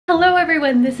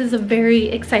everyone, this is a very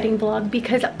exciting vlog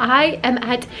because I am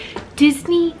at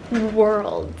Disney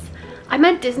World. I'm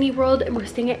at Disney World and we're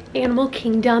staying at Animal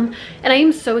Kingdom, and I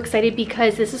am so excited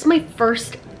because this is my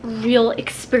first real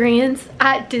experience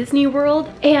at Disney World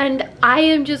and I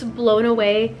am just blown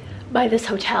away by this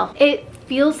hotel. It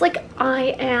feels like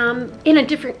I am in a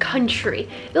different country.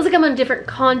 It feels like I'm on a different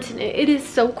continent. It is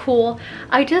so cool.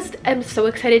 I just am so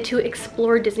excited to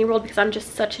explore Disney World because I'm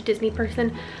just such a Disney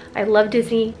person. I love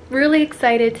Disney. Really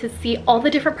excited to see all the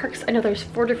different parks. I know there's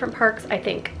 4 different parks, I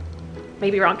think.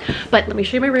 Maybe wrong, but let me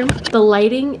show you my room. The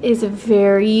lighting is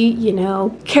very, you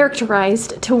know,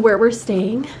 characterized to where we're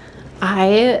staying.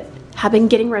 I have been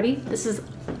getting ready. This is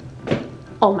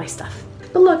all my stuff.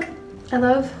 But look, I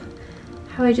love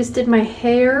how I just did my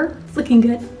hair. It's looking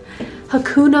good.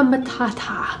 Hakuna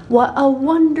Matata. What a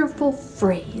wonderful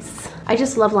phrase. I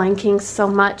just love Lion King so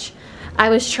much. I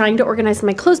was trying to organize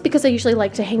my clothes because I usually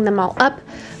like to hang them all up,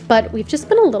 but we've just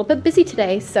been a little bit busy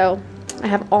today, so I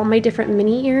have all my different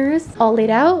mini ears all laid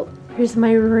out. Here's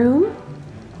my room.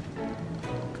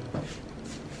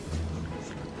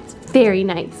 It's very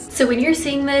nice. So when you're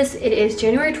seeing this, it is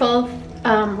January 12th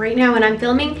right now when I'm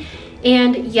filming.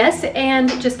 And yes, and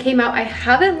just came out. I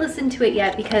haven't listened to it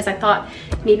yet because I thought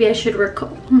maybe I should record.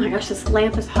 Oh my gosh, this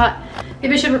lamp is hot.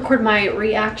 Maybe I should record my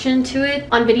reaction to it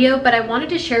on video, but I wanted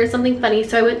to share something funny.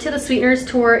 So I went to the Sweeteners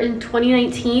tour in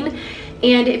 2019,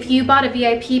 and if you bought a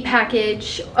VIP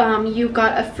package, you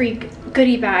got a free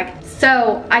goodie bag.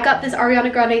 So I got this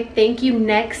Ariana Grande Thank You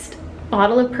Next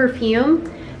bottle of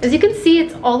perfume. As you can see,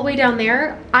 it's all the way down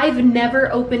there. I've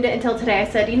never opened it until today. I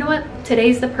said, you know what?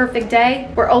 Today's the perfect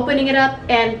day. We're opening it up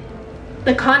and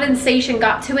the condensation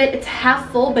got to it. It's half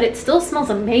full, but it still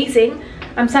smells amazing.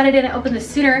 I'm sad I didn't open this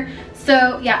sooner.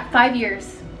 So yeah, 5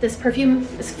 years. This perfume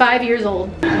is 5 years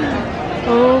old.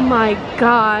 Oh my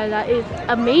God, that is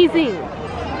amazing.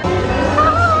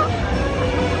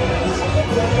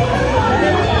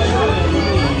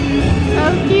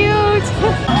 So cute.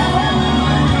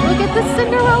 Look at the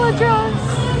Cinderella dress.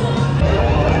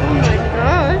 Oh my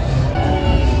gosh.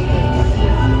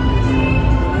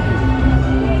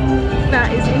 That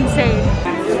is insane.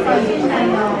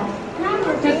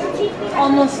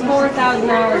 Almost 4,000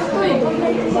 hours to make.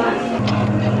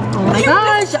 Oh my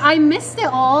gosh, I missed it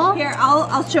all. Here,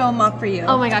 I'll show them up for you.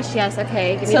 Oh my gosh, yes,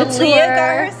 okay. Give me So the tour. Leah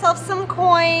got herself some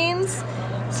coins,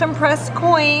 some pressed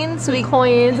coins.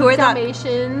 Coins, who are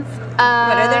Dalmatians. What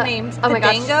are their names? Oh my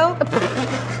gosh. Dango?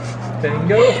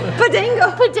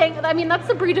 Padango. Padango. I mean, that's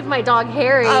the breed of my dog,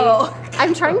 Harry. Oh.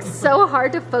 I'm trying so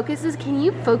hard to focus this. Can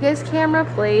you focus, camera,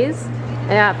 please?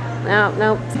 Yeah,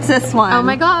 no. It's this one. Oh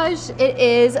my gosh, it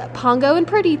is Pongo and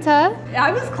Perdita.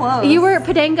 I was close. You were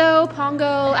Padango,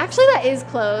 Pongo. Actually, that is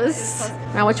close.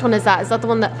 Now, which one is that? Is that the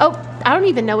one that, oh, I don't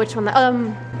even know which one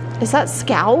that, is that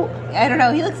Scout? I don't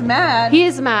know, he looks mad. He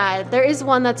is mad. There is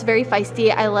one that's very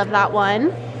feisty. I love that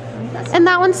one. And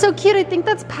that one's so cute. I think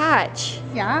that's Patch.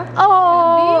 Yeah?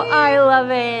 Oh, I love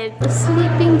it. The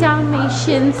Sleeping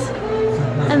Dalmatians.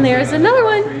 And there's another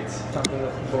one.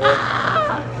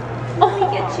 Ah! Oh,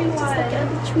 get you just look at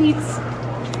the tweets.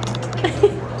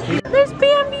 There's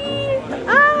Bambi.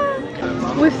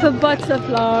 Ah! With the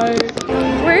butterfly.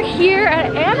 We're here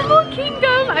at Animal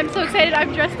Kingdom. I'm so excited.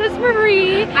 I'm dressed as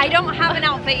Marie. I don't have an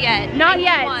outfit yet. Not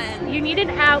yet. You need an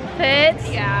outfit.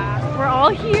 Yeah. We're all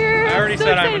here. I already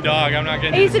said I'm a dog. I'm not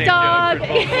getting He's the a same dog. joke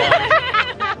for both.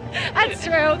 That's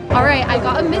true. All right, I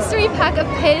got a mystery pack of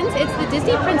pins. It's the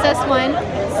Disney Princess one.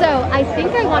 So I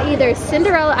think I want either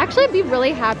Cinderella. Actually, I'd be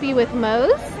really happy with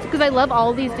most because I love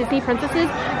all these Disney princesses.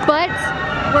 But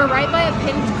we're right by a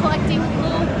pin collecting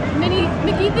little mini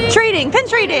Mickey thing. Pin trading. Pin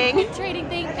trading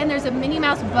thing, and there's a Minnie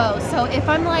Mouse bow. So if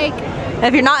I'm like,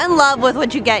 If you're not in love with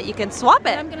what you get, you can swap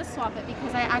it. I'm gonna swap it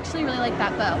because I actually really like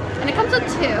that bow. And it comes with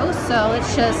 2, so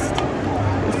let's just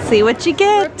see what you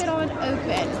get. rip it on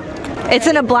open. It's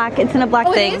in a black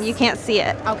Oh, it thing. is? You can't see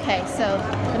it. Okay, so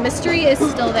the mystery is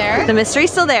still there. The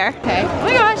mystery's still there. Okay. Oh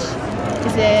my gosh.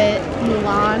 Is it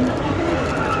Mulan?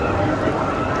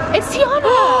 It's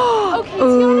Tiana. Okay, Tiana's so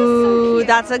Ooh, cute.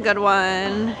 that's a good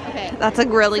one. Okay. That's a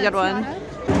really So good one.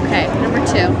 Tiana. Okay, number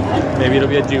 2. Maybe it'll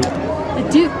be a dupe. The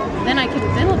dupe. Then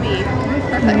it'll be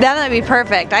perfect. Then that'd be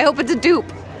perfect. I hope it's a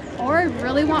dupe. Or I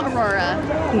really want Aurora.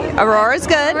 Aurora's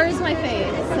good. Aurora's my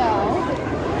fave, so.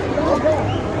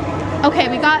 Okay,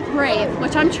 we got Brave,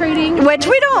 which I'm trading. Which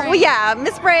we don't, Brave. yeah,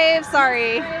 Miss Brave,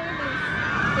 sorry. Is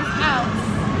out.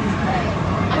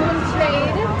 I'm gonna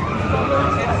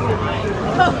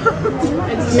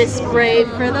trade Miss Brave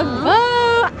for the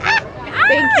bow.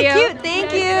 Thank you. Cute,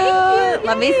 thank you.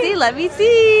 Let me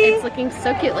see. It's looking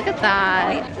so cute. Look at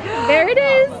that. There it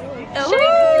is. Ooh.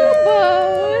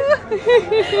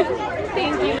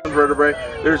 Thank you. Vertebrae,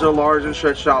 there's a large and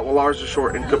stretched out, while large and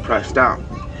short and compressed down.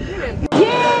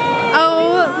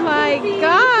 Oh my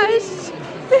gosh.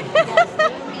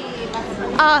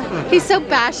 He's so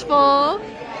bashful.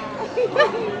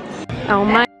 Oh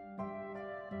my.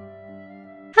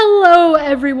 Hello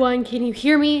everyone, can you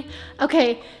hear me?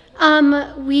 Okay,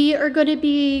 we are going to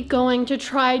be going to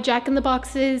try Jack in the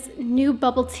Box's new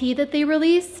bubble tea that they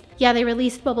released. Yeah, they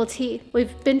released bubble tea.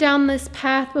 We've been down this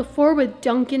path before with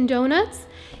Dunkin' Donuts.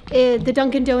 The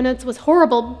Dunkin' Donuts was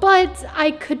horrible, but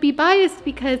I could be biased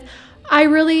because I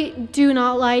really do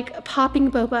not like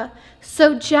popping boba.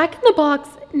 So Jack in the Box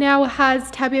now has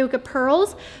tapioca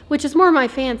pearls, which is more my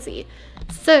fancy.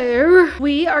 So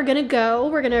we are gonna go,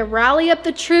 we're gonna rally up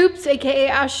the troops, aka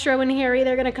Astro and Harry,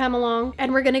 they're gonna come along,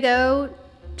 and we're gonna go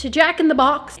to Jack in the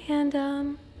Box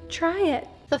and try it.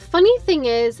 The funny thing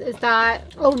is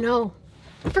that, oh no,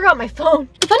 I forgot my phone.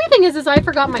 The funny thing is I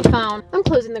forgot my phone. I'm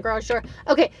closing the garage door.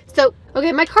 Okay,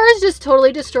 my car is just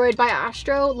totally destroyed by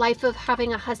Astro, life of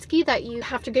having a husky that you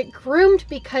have to get groomed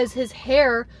because his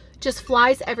hair just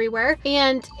flies everywhere,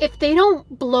 and if they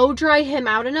don't blow dry him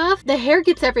out enough, the hair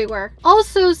gets everywhere.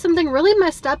 Also, something really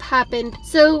messed up happened.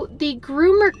 So the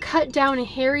groomer cut down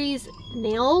Harry's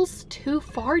nails too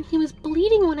far and he was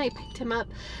bleeding when I picked him up.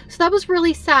 So that was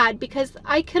really sad because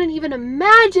I couldn't even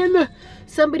imagine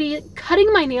somebody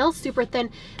cutting my nails super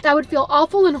thin. That would feel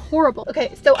awful and horrible.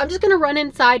 Okay, so I'm just gonna run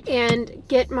inside and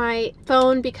get my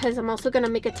phone because I'm also gonna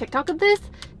make a TikTok of this.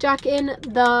 Jack in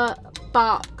the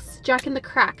Box. Jack in the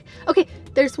Crack. Okay,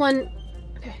 there's one.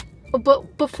 Okay.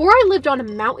 But before I lived on a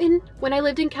mountain, when I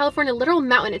lived in California, a literal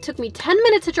mountain, it took me 10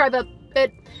 minutes to drive up,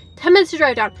 10 minutes to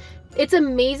drive down. It's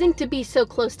amazing to be so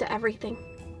close to everything.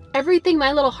 Everything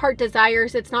my little heart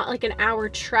desires, it's not like an hour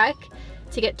trek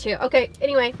to get to. Okay,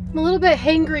 anyway, I'm a little bit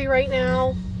hangry right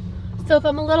now. So if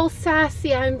I'm a little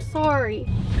sassy, I'm sorry.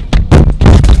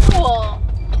 Oh,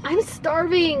 I'm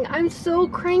starving. I'm so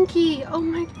cranky. Oh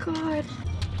my God.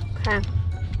 Okay.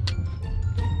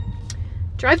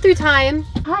 Drive-through time.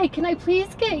 Hi, can I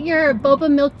please get your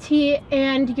boba milk tea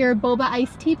and your boba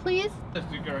iced tea, please?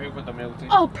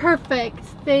 Oh, perfect.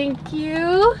 Thank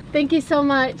you. Thank you so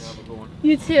much.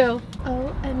 You too.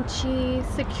 OMG,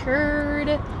 secured.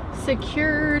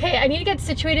 Hey, I need to get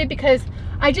situated because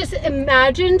I just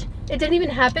imagined, it didn't even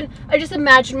happen. I just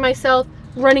imagined myself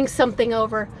running something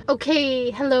over. Okay,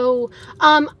 hello.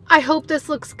 I hope this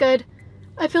looks good.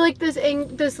 I feel like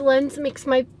this lens makes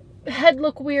my head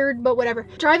look weird, but whatever.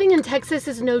 Driving in Texas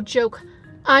is no joke.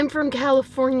 I'm from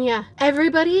California.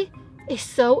 Everybody is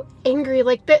so angry.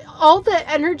 Like all the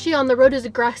energy on the road is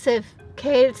aggressive.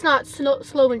 Okay, it's not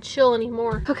slow and chill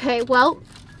anymore. Okay, well,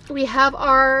 we have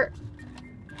our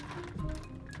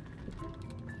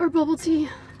bubble tea.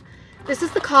 This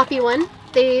is the coffee one.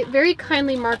 They very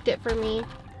kindly marked it for me.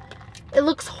 It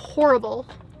looks horrible.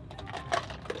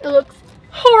 It looks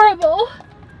horrible.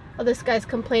 Oh, this guy's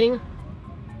complaining.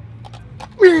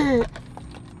 I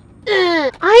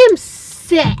am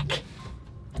sick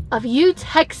of you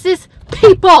Texas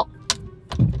people.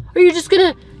 Are you just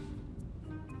gonna...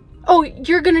 Oh,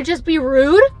 you're gonna just be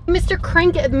rude? Mr.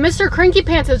 Cranky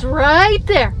Pants is right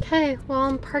there. Okay, well,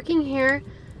 I'm parking here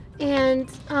and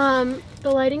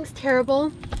the lighting's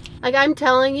terrible. Like, I'm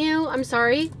telling you, I'm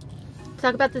sorry to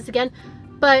talk about this again,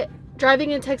 but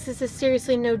driving in Texas is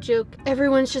seriously no joke.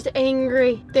 Everyone's just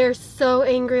angry. They're so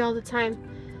angry all the time.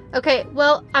 Okay,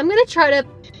 well, I'm gonna try to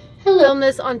film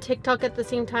this on TikTok at the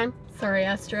same time. Sorry,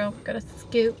 Astro. Gotta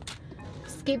scoot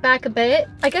back a bit.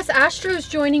 I guess Astro's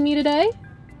joining me today.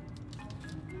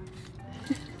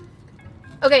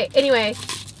 Okay, anyway.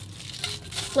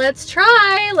 Let's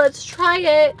try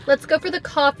it. Let's go for the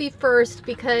coffee first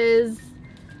because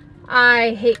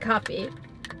I hate coffee.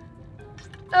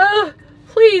 Oh,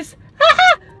 please.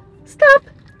 Stop.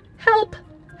 Help.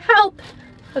 Help.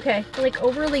 Okay, I like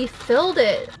overly filled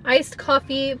it. Iced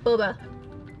coffee, boba.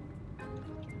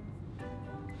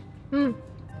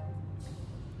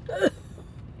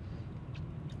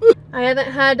 I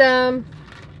haven't had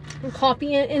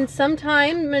coffee in some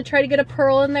time. I'm gonna try to get a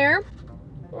pearl in there.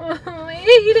 Oh, I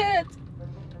hate it.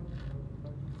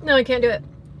 No, I can't do it.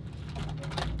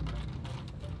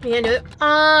 I can't do it.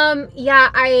 Yeah,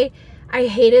 I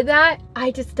hated that.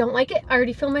 I just don't like it. I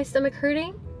already feel my stomach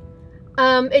hurting.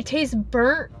 It tastes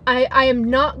burnt. I am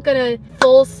not gonna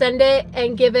full send it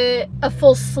and give it a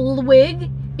full swig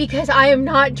because I am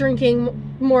not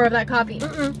drinking more of that coffee.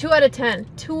 2 out of 10.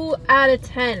 2 out of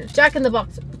 10. Jack in the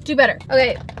Box. Do better.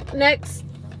 Okay, next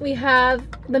we have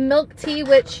the milk tea,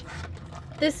 which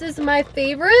this is my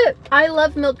favorite. I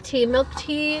love milk tea. Milk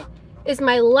tea is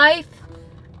my life.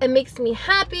 It makes me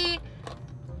happy.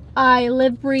 I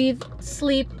live, breathe,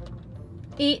 sleep,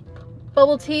 eat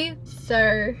bubble tea,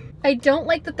 sir. I don't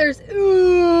like that there's,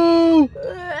 ooh.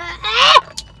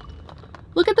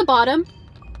 Look at the bottom.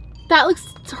 That looks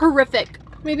horrific.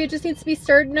 Maybe it just needs to be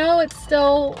stirred. No, it's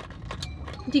still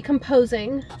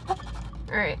decomposing. All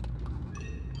right.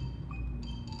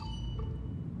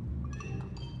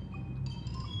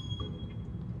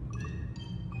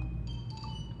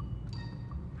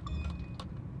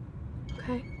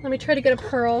 Okay, let me try to get a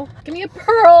pearl. Give me a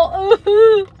pearl.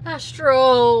 Oh,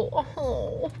 Astro.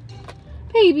 Oh,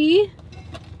 baby.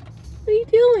 What are you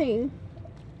doing?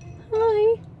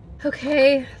 Hi.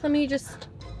 Okay, let me just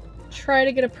try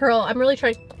to get a pearl. I'm really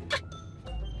trying.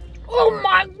 Oh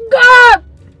my god!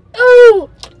 Ooh!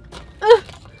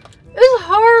 This is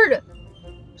hard.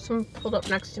 Someone pulled up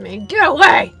next to me. Get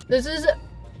away! This is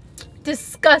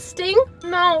disgusting.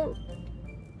 No.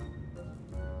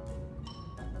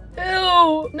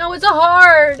 Ew. No, it's a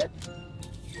hard.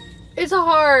 It's a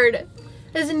hard.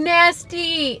 It's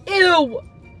nasty. Ew.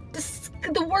 This is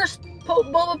the worst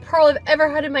boba pearl I've ever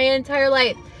had in my entire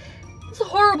life. It's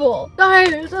horrible.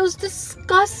 Guys, that was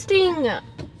disgusting.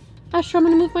 Astro, I'm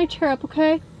gonna move my chair up,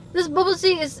 okay? This bubble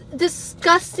tea is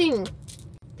disgusting.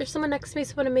 There's someone next to me,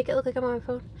 so I'm gonna make it look like I'm on my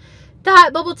phone.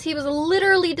 That bubble tea was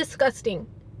literally disgusting.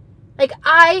 Like,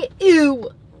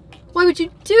 ew. Why would you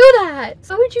do that?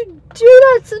 Why would you do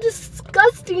that? It's so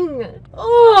disgusting.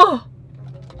 Oh.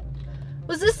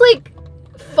 Was this like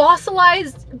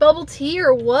fossilized bubble tea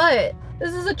or what?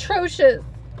 This is atrocious.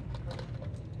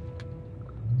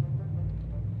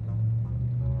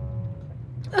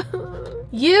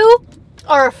 You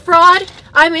are a fraud.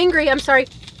 I'm angry. I'm sorry.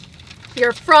 You're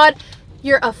a fraud.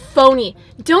 You're a phony.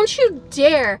 Don't you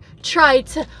dare try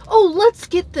to, oh, let's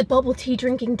get the bubble tea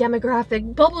drinking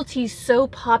demographic. Bubble tea's so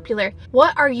popular.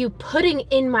 What are you putting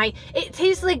in my, it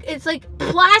tastes like, it's like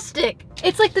plastic.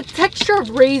 It's like the texture of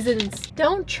raisins.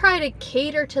 Don't try to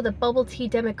cater to the bubble tea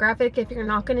demographic if you're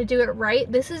not going to do it right.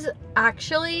 This is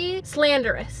actually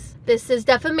slanderous. This is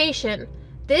defamation.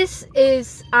 This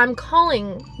is, I'm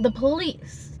calling the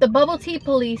police, the bubble tea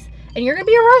police, and you're gonna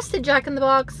be arrested, Jack in the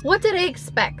Box. What did I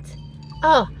expect?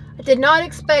 Oh, I did not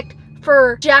expect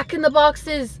for Jack in the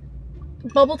Box's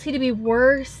bubble tea to be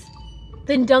worse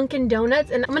than Dunkin'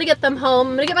 Donuts, and I'm gonna get them home.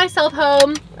 I'm gonna get myself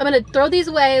home. I'm gonna throw these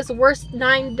away. It's the worst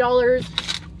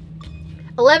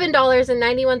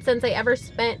 $11.91 I ever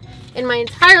spent in my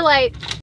entire life.